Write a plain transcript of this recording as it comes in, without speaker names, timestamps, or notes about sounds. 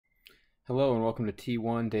Hello and welcome to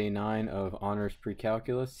T1 Day 9 of Honors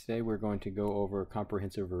Precalculus. Today we're going to go over a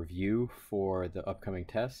comprehensive review for the upcoming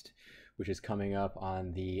test, which is coming up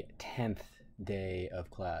on the 10th day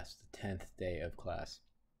of class.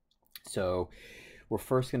 So we're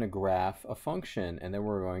first going to graph a function, and then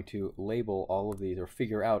we're going to label all of these, or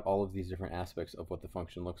figure out all of these different aspects of what the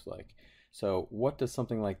function looks like. So what does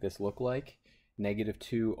something like this look like? Negative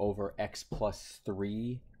 2 over x plus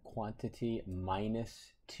 3 quantity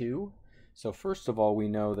minus 2. So first of all, we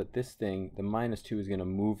know that this thing, the minus 2, is going to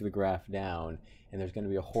move the graph down, and there's going to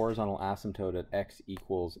be a horizontal asymptote at x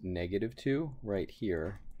equals negative 2 right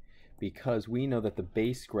here, because we know that the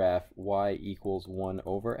base graph y equals 1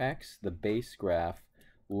 over x, the base graph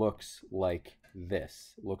looks like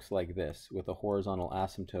this, with a horizontal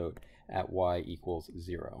asymptote at y equals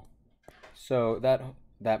 0. So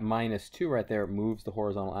that minus 2 right there moves the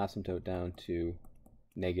horizontal asymptote down to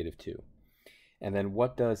negative 2. And then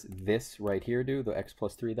what does this right here do, the x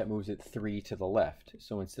plus 3? That moves it 3 to the left.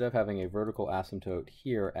 So instead of having a vertical asymptote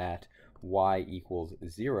here at y equals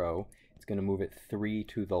 0, it's going to move it 3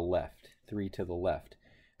 to the left,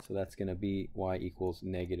 So that's going to be y equals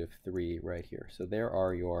negative 3 right here. So there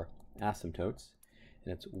are your asymptotes,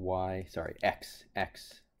 and it's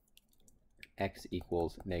x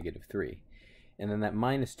equals negative 3. And then that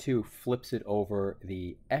minus 2 flips it over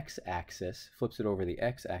the x-axis,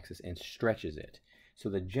 and stretches it. So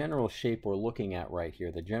the general shape we're looking at right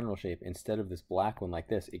here, instead of this black one like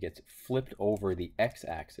this, it gets flipped over the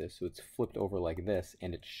x-axis, so it's flipped over like this,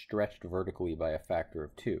 and it's stretched vertically by a factor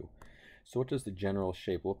of 2. So what does the general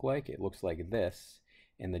shape look like? It looks like this,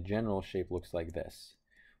 and the general shape looks like this.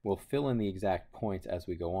 We'll fill in the exact points as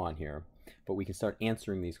we go on here, but we can start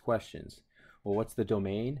answering these questions. Well, what's the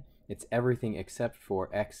domain? It's everything except for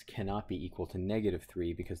x cannot be equal to negative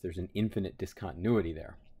 3 because there's an infinite discontinuity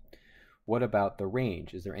there. What about the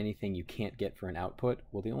range? Is there anything you can't get for an output?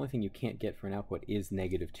 Well, the only thing you can't get for an output is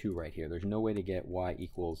negative 2 right here. There's no way to get y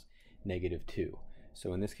equals negative 2.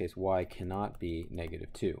 So in this case, y cannot be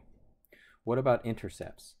negative 2. What about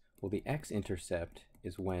intercepts? Well, the x-intercept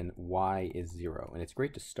is when y is 0, and it's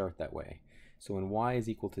great to start that way. So when y is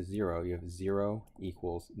equal to 0, you have 0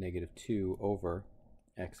 equals negative 2 over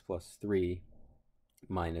x plus 3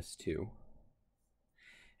 minus 2.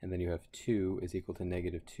 And then you have 2 is equal to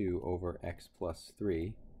negative 2 over x plus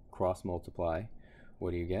 3. Cross multiply.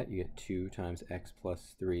 What do you get? You get 2 times x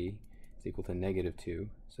plus 3 is equal to negative 2.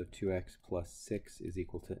 So 2x plus 6 is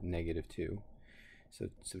equal to negative 2. So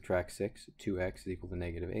subtract 6, 2x is equal to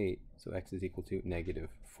negative 8. So x is equal to negative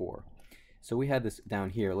 4. So we had this down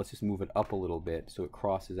here. Let's just move it up a little bit so it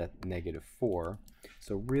crosses at negative 4.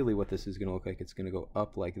 So really what this is going to look like, it's going to go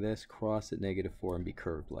up like this, cross at negative 4, and be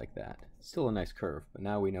curved like that. Still a nice curve, but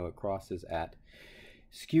now we know it crosses at,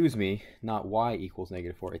 not y equals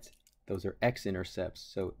negative 4. Those are x-intercepts,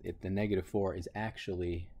 so the negative 4 is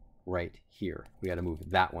actually right here. We got to move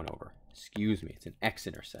that one over. It's an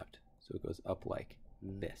x-intercept. So it goes up like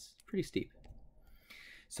this. Pretty steep.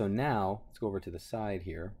 So now, let's go over to the side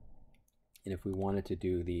here. And if we wanted to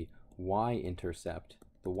do the y-intercept,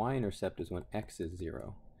 the y-intercept is when x is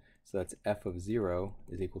 0. So that's f of 0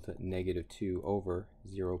 is equal to negative 2 over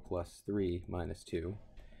 0 plus 3 minus 2.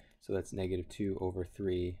 So that's negative 2 over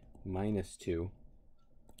 3 minus 2.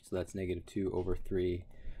 So that's negative 2 over 3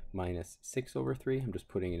 minus 6 over 3. I'm just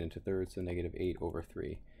putting it into thirds, so negative 8 over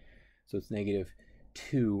 3. So it's negative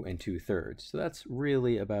 2 and 2/3. So that's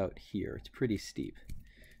really about here. It's pretty steep.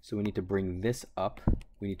 So we need to bring this up.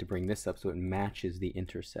 So it matches the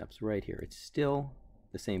intercepts right here. It's still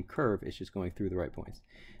the same curve, it's just going through the right points.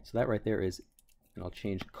 So that right there is, and I'll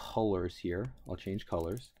change colors here.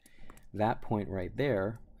 That point right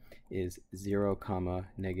there is 0,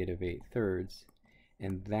 negative 8/3,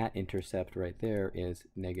 and that intercept right there is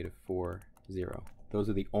negative 4, 0. Those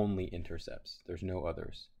are the only intercepts. There's no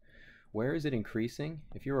others. Where is it increasing?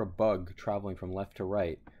 If you're a bug traveling from left to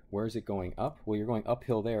right, where is it going up? Well, you're going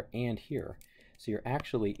uphill there and here. So you're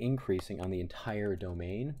actually increasing on the entire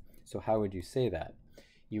domain. So how would you say that?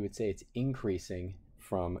 You would say it's increasing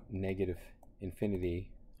from negative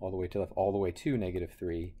infinity all the way to left, all the way to negative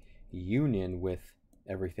 3, union with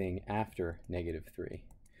everything after negative 3.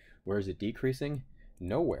 Where is it decreasing?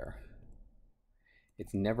 Nowhere.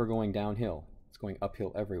 It's never going downhill. It's going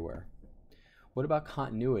uphill everywhere. What about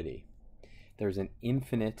continuity? There's an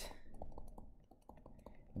infinite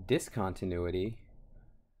discontinuity,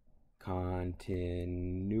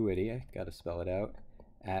 I gotta spell it out,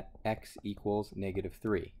 at x equals negative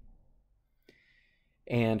 3.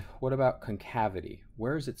 And what about concavity?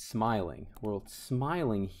 Where is it smiling? Well, it's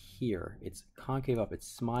smiling here. It's concave up. It's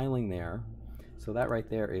smiling there. So that right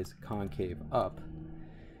there is concave up.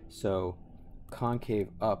 So concave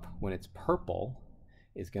up when it's purple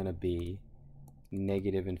is going to be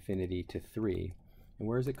negative infinity to 3. And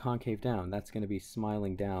where is it concave down? That's going to be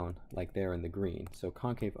smiling down like there in the green. So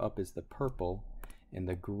concave up is the purple, and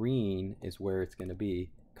the green is where it's going to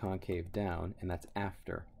be concave down, and that's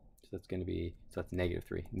after. So that's going to be, so that's negative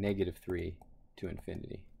 3 to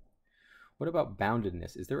infinity. What about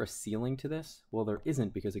boundedness? Is there a ceiling to this? Well, there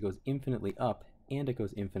isn't, because it goes infinitely up and it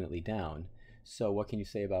goes infinitely down. So what can you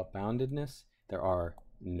say about boundedness? There are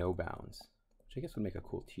no bounds, which I guess would make a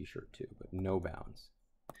cool t-shirt too, but no bounds.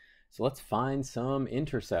 So let's find some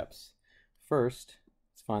intercepts. First,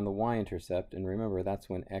 let's find the y-intercept, and remember that's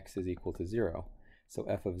when x is equal to 0. So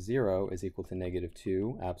f of 0 is equal to negative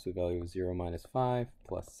 2, absolute value of 0 minus 5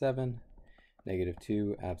 plus 7, negative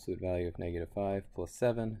 2, absolute value of negative 5 plus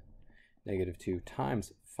 7, negative 2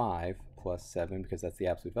 times 5 plus 7, because that's the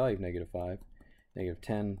absolute value of negative 5, negative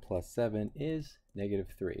 10 plus 7 is negative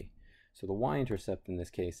 3. So the y-intercept in this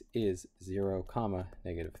case is 0,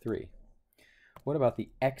 negative 3. What about the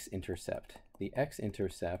x-intercept? The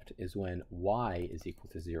x-intercept is when y is equal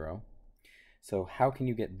to 0. So how can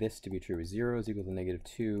you get this to be true? 0 is equal to negative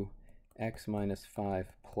 2, x minus 5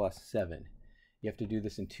 plus 7. You have to do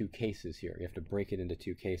this in two cases here. You have to break it into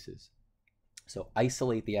two cases. So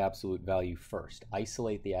isolate the absolute value first.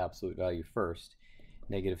 Isolate the absolute value first.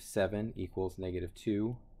 Negative 7 equals negative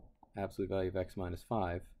 2, absolute value of x minus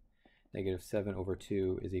 5. Negative 7 over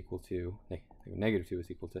 2 is equal to, negative 2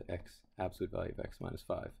 is equal to x, absolute value of x minus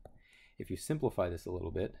 5. If you simplify this a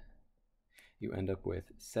little bit, you end up with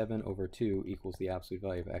 7 over 2 equals the absolute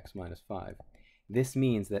value of x minus 5. This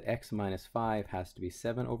means that x minus 5 has to be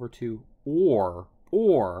 7 over 2 or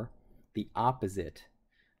the opposite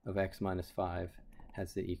of x minus 5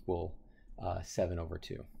 has to equal 7 over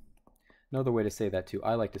 2. Another way to say that too,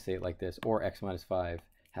 I like to say it like this, or x minus 5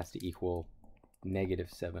 has to equal negative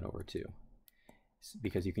 7 over 2,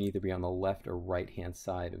 because you can either be on the left or right hand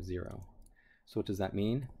side of 0. So what does that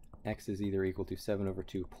mean? X is either equal to 7 over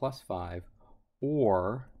 2 plus 5,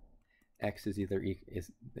 or x is either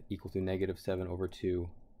equal to negative 7 over 2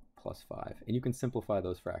 plus 5. And you can simplify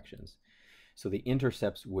those fractions. So the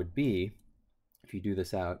intercepts would be, if you do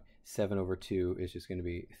this out, 7 over 2 is just going to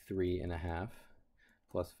be 3.5,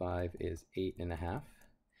 plus 5 is 8.5. And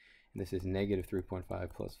this is negative 3.5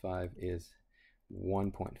 plus 5 is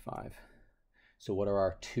 1.5. So what are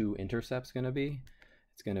our two intercepts going to be?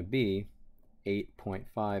 It's going to be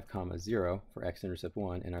 8.5 comma 0 for x-intercept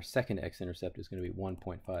 1, and our second x-intercept is going to be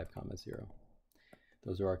 1.5 comma 0.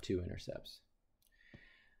 Those are our two intercepts.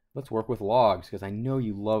 Let's work with logs, because I know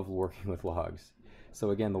you love working with logs. So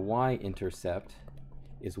again, the y-intercept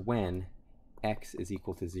is when x is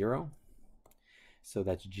equal to 0. So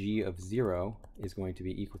that's g of 0 is going to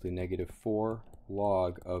be equal to negative 4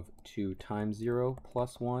 log of 2 times 0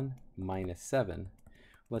 plus 1 minus 7.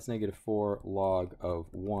 Let's negative 4 log of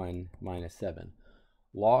 1 minus 7.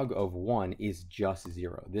 Log of 1 is just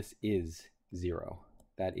 0. This is 0.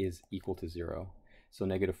 That is equal to 0. So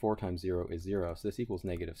negative 4 times 0 is 0. So this equals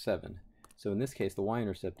negative 7. So in this case, the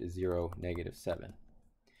y-intercept is 0, negative 7.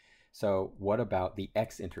 So what about the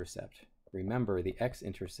x-intercept? Remember, the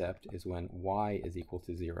x-intercept is when y is equal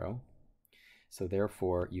to 0. So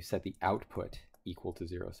therefore, you set the output equal to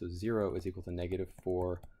 0. So 0 is equal to negative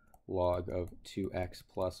 4 log of 2x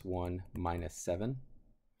plus 1 minus 7.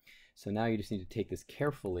 So now you just need to take this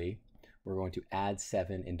carefully. We're going to add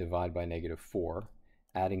 7 and divide by negative 4.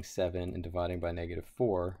 Adding 7 and dividing by negative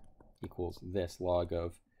 4 equals this, log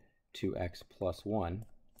of 2x plus 1.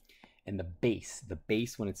 And the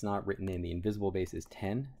base when it's not written in, the invisible base is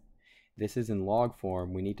 10. This is in log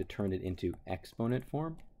form. We need to turn it into exponent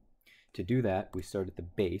form. To do that, we start at the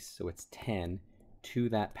base, so it's 10 to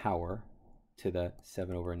that power to the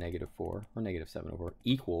 7 over negative 4, or negative 7 over,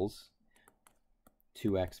 equals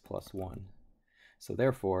 2x plus 1. So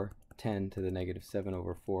therefore, 10 to the negative 7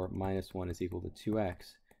 over 4 minus 1 is equal to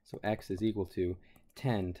 2x. So x is equal to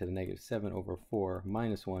 10 to the negative 7 over 4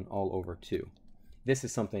 minus 1 all over 2. This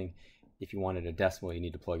is something, if you wanted a decimal, you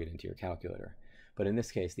need to plug it into your calculator. But in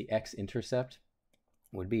this case, the x-intercept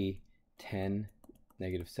would be 10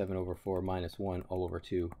 negative 7 over 4 minus 1 all over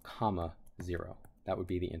 2, comma 0. That would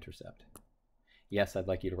be the intercept. Yes, I'd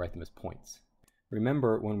like you to write them as points.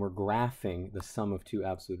 Remember, when we're graphing the sum of two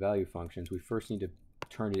absolute value functions, we first need to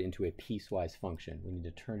turn it into a piecewise function. We need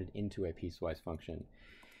to turn it into a piecewise function.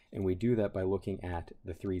 And we do that by looking at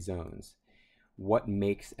the three zones. What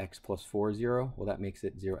makes x plus 4 0? Well, that makes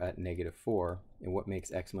it 0 at negative 4. And what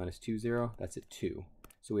makes x minus 2 0? That's at 2.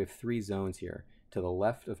 So we have three zones here. To the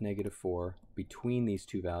left of negative 4, between these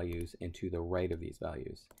two values, and to the right of these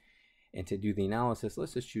values. And to do the analysis,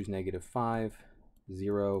 let's just choose negative 5,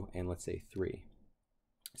 0, and let's say 3.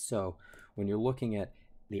 So when you're looking at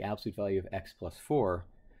the absolute value of x plus 4,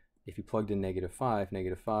 if you plugged in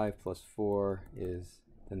 -5 plus 4 is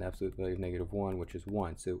the absolute value of -1, which is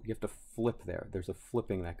 1. So you have to flip there. There's a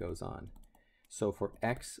flipping that goes on. So for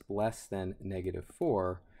x less than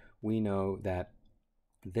 -4, we know that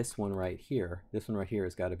this one right here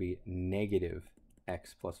has got to be negative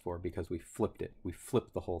x plus 4 because we flipped it. We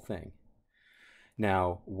flipped the whole thing.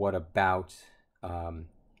 Now, what about the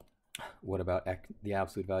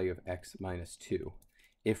absolute value of x minus 2?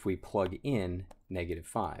 If we plug in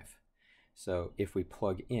 -5. So if we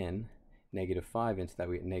plug in -5 into that,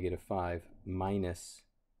 we get -5 minus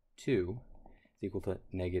 2 is equal to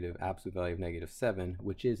absolute value of -7,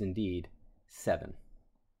 which is indeed 7.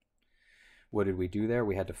 What did we do there?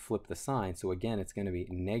 We had to flip the sign. So again, it's going to be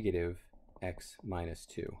negative x minus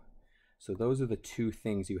 2. So those are the two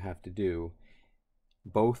things you have to do.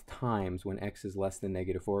 Both times when x is less than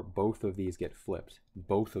 -4, both of these get flipped.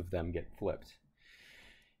 Both of them get flipped.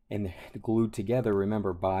 And they're glued together,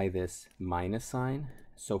 remember, by this minus sign.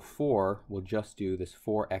 So 4 will just do this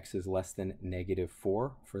 4x is less than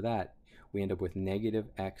 -4. For that, we end up with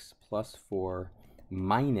 -x plus 4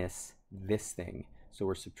 minus this thing. So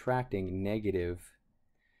we're subtracting -x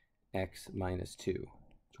minus 2.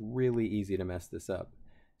 It's really easy to mess this up.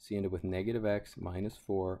 So you end up with -x minus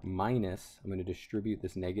 4 minus, I'm going to distribute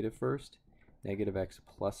this negative first, -x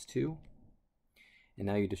plus 2. And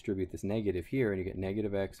now you distribute this negative here, and you get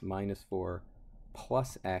 -x minus 4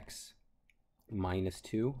 plus x minus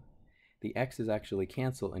 2. The x's actually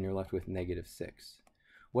cancel, and you're left with -6.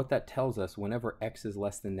 What that tells us, whenever x is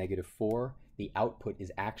less than -4, the output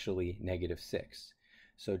is actually -6.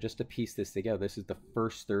 So just to piece this together, this is the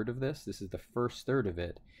first third of this. This is the first third of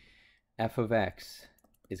it. F of x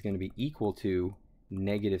is going to be equal to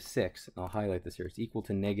 -6. I'll highlight this here. It's equal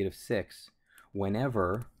to -6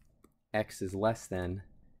 whenever x is less than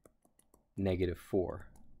 -4.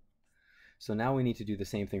 So now we need to do the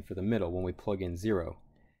same thing for the middle when we plug in 0.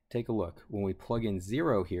 Take a look. When we plug in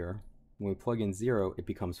 0 here, it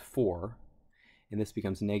becomes 4, and this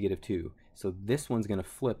becomes -2. So this one's going to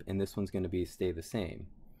flip, and this one's going to stay the same.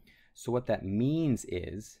 So what that means,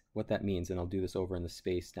 and I'll do this over in the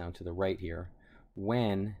space down to the right here,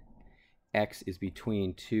 when x is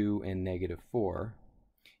between 2 and -4,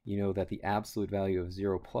 you know that the absolute value of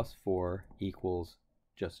 0 plus 4 equals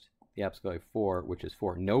just the absolute value of 4, which is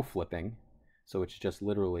 4. No flipping, so it's just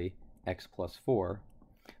literally x plus 4.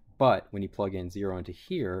 But when you plug in 0 into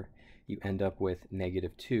here, you end up with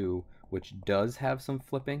 -2, which does have some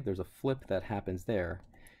flipping. There's a flip that happens there.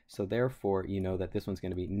 So therefore, you know that this one's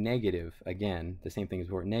going to be negative, again, the same thing as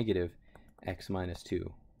before, -x minus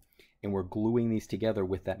 2. And we're gluing these together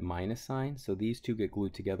with that minus sign. So these two get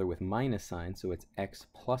glued together with minus sign. So it's x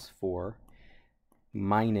plus 4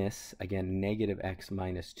 minus, again, -x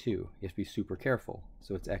minus 2. You have to be super careful.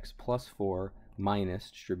 So it's x plus 4 minus,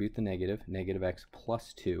 distribute the negative, -x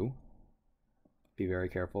plus 2. Be very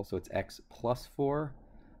careful. So it's x plus 4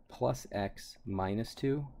 plus x minus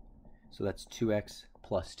 2. So that's 2x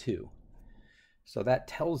plus 2. So that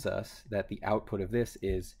tells us that the output of this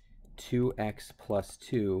is 2x plus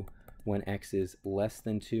 2 when x is less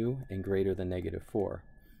than 2 and greater than -4.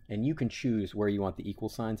 And you can choose where you want the equal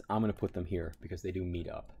signs. I'm going to put them here because they do meet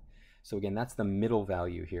up. So again, that's the middle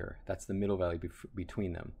value here. That's the middle value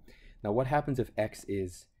between them. Now what happens if x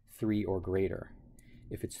is 3 or greater?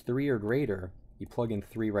 If it's 3 or greater, you plug in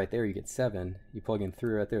 3 right there, you get 7. You plug in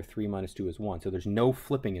 3 right there, 3 minus 2 is 1. So there's no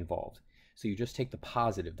flipping involved. So you just take the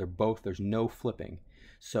positive. There's no flipping.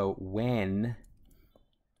 So when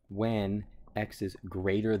x is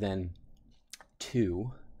greater than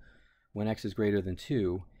 2,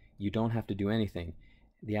 you don't have to do anything.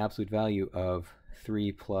 The absolute value of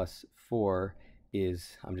 3 plus 4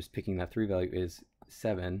 is, I'm just picking that 3 value, is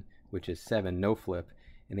 7, which is 7, no flip.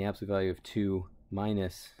 And the absolute value of 2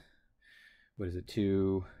 minus,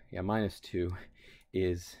 minus 2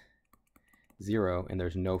 is 0, and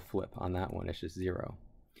there's no flip on that one. It's just 0.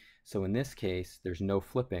 So in this case, there's no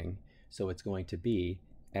flipping, so it's going to be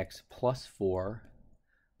x plus 4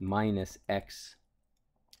 minus x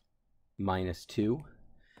minus 2.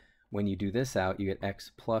 When you do this out, you get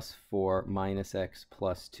x plus 4 minus x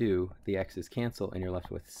plus 2. The x's cancel, and you're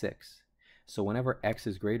left with 6. So whenever x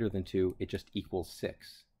is greater than 2, it just equals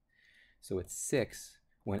 6. So it's 6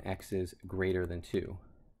 when x is greater than 2.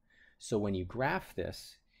 So when you graph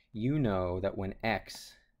this, you know that when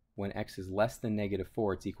x is less than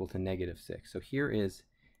 -4, it's equal to -6. So here is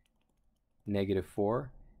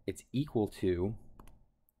 -4. It's equal to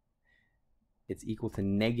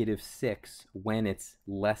 -6 when it's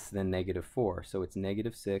less than -4. So it's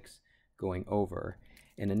 -6 going over.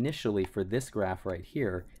 And initially for this graph right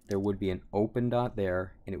here, there would be an open dot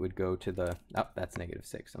there, and it would go to the, oh, that's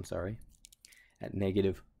 -6, I'm sorry. At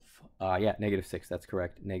 -6, that's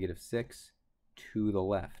correct, -6 to the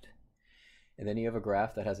left. And then you have a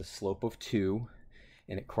graph that has a slope of 2,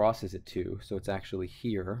 and it crosses at 2, so it's actually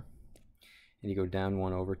here. And you go down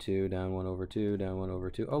 1 over 2, down 1 over 2, down 1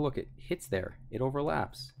 over 2. Oh, look, it hits there. It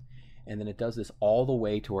overlaps. And then it does this all the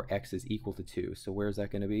way to where x is equal to 2. So where's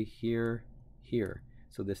that going to be? Here, here.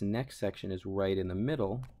 So this next section is right in the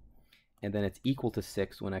middle, and then it's equal to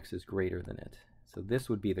 6 when x is greater than it. So this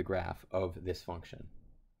would be the graph of this function.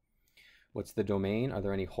 What's the domain? Are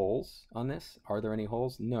there any holes on this? Are there any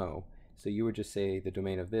holes? No. So you would just say the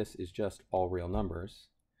domain of this is just all real numbers.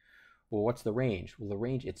 Well, what's the range? Well, the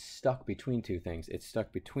range, it's stuck between two things. It's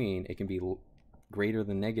stuck between, it can be greater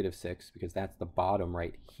than -6 because that's the bottom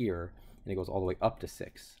right here, and it goes all the way up to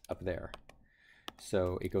 6 up there.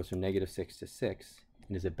 So it goes from -6 to 6.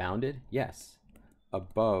 And is it bounded? Yes.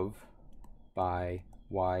 Above by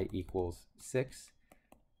y equals 6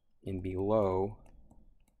 and below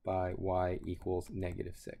by y equals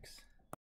 -6.